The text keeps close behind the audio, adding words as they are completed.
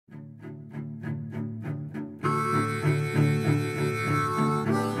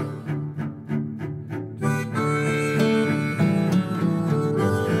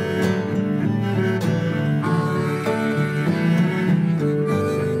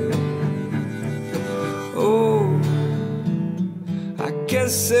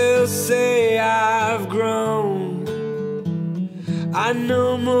guess they'll say I've grown. I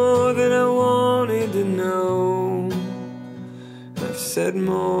know more than I wanted to know. I've said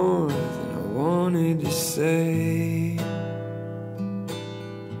more than I wanted to say.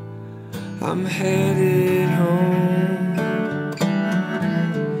 I'm headed home.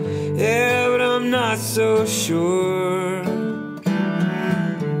 Yeah, but I'm not so sure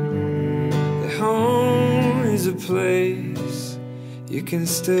that home is a place you can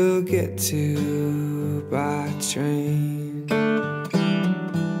still get to by train.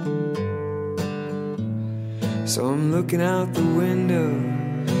 So I'm looking out the window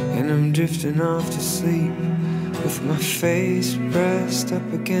and I'm drifting off to sleep with my face pressed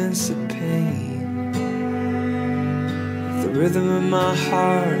up against the pane. The rhythm of my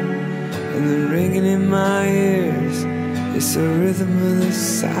heart and the ringing in my ears, it's the rhythm of the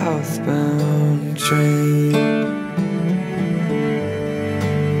southbound train.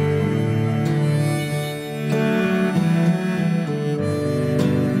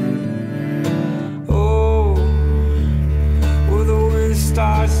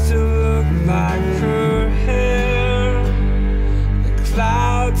 Starts to look like her hair, the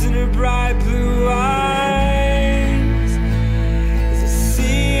clouds in her bright blue eyes, as I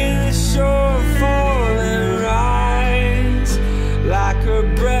see the shore fall and rise, like her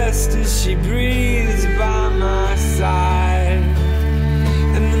breast as she breathes by my side.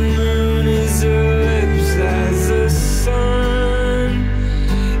 And the moon is her lips as the sun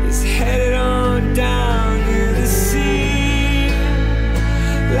is headed on down to the sea.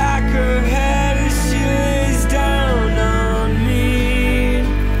 Like her head as she lays down on me,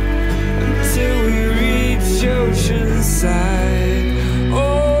 until we reach oceanside.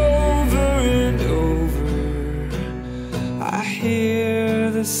 Over and over I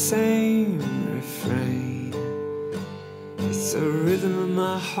hear the same refrain. It's the rhythm of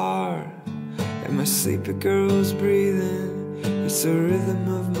my heart and my sleepy girl's breathing. It's the rhythm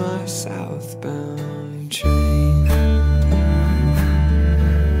of my southbound train.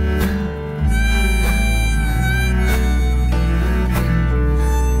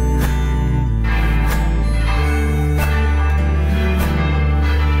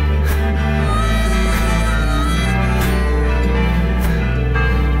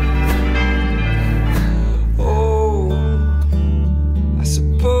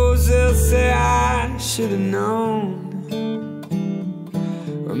 They'll say I should have known,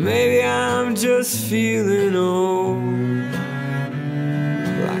 or maybe I'm just feeling old,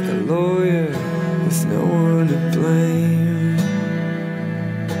 like a lawyer with no one to blame.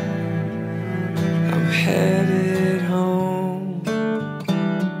 I'm headed home.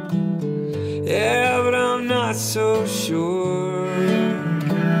 Yeah, but I'm not so sure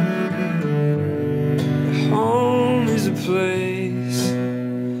that home is a place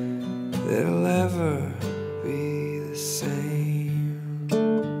that'll ever be the same.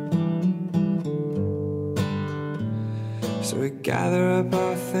 So we gather up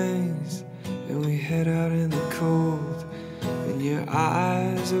our things and we head out in the cold. And your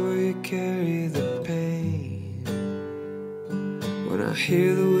eyes are where you carry the pain. When I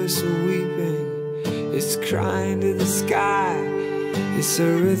hear the whistle weeping, it's crying to the sky. It's the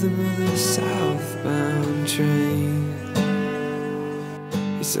rhythm of the southbound train.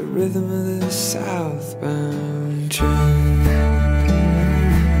 It's the rhythm of the southbound train.